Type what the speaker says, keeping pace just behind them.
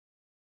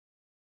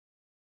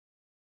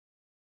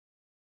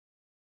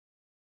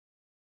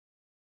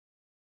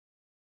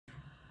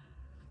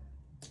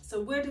So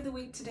word of the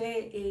week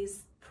today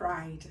is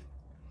pride.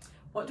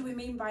 What do we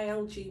mean by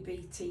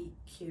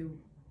LGBTQ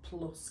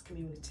plus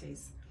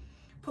communities?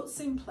 Put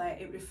simply,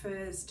 it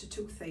refers to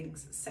two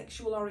things: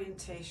 sexual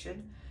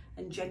orientation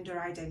and gender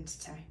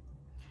identity.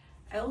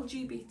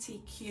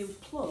 LGBTQ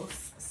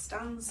plus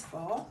stands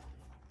for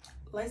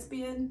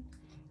lesbian,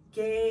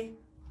 gay,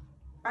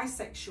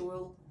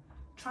 bisexual,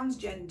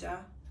 transgender,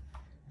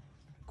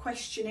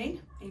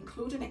 questioning,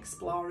 including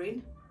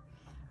exploring,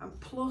 and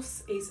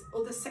plus is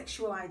other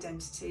sexual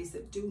identities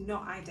that do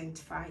not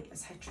identify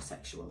as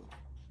heterosexual.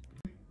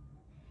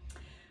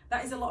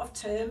 That is a lot of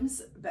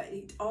terms, but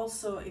it's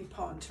also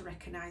important to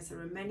recognise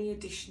there are many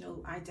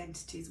additional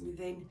identities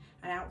within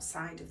and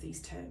outside of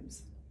these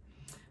terms.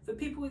 For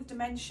people with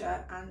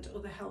dementia and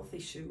other health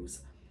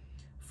issues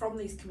from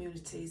these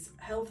communities,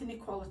 health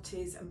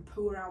inequalities and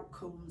poor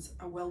outcomes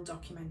are well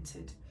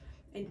documented.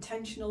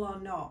 Intentional or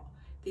not,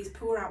 these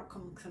poor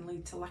outcomes can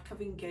lead to lack of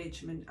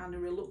engagement and a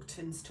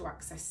reluctance to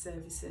access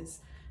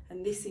services,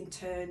 and this in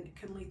turn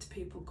can lead to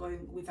people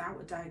going without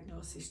a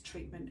diagnosis,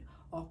 treatment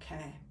or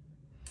care.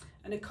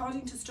 And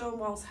according to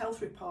Stonewall's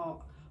health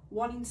report,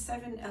 1 in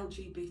 7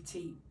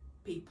 LGBT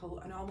people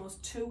and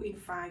almost 2 in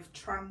 5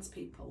 trans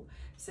people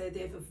say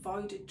they've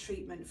avoided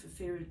treatment for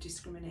fear of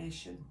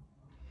discrimination.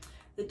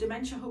 The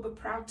Dementia Hub are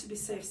proud to be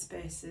safe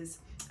spaces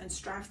and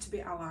strive to be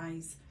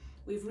allies.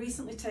 We've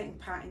recently taken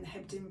part in the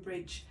Hebden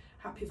Bridge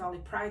Happy Valley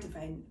Pride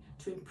event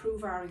to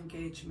improve our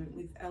engagement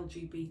with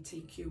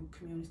LGBTQ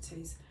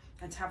communities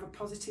and to have a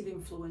positive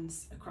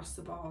influence across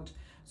the board.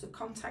 So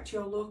contact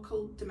your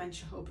local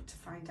Dementia Hub to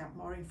find out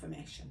more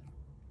information.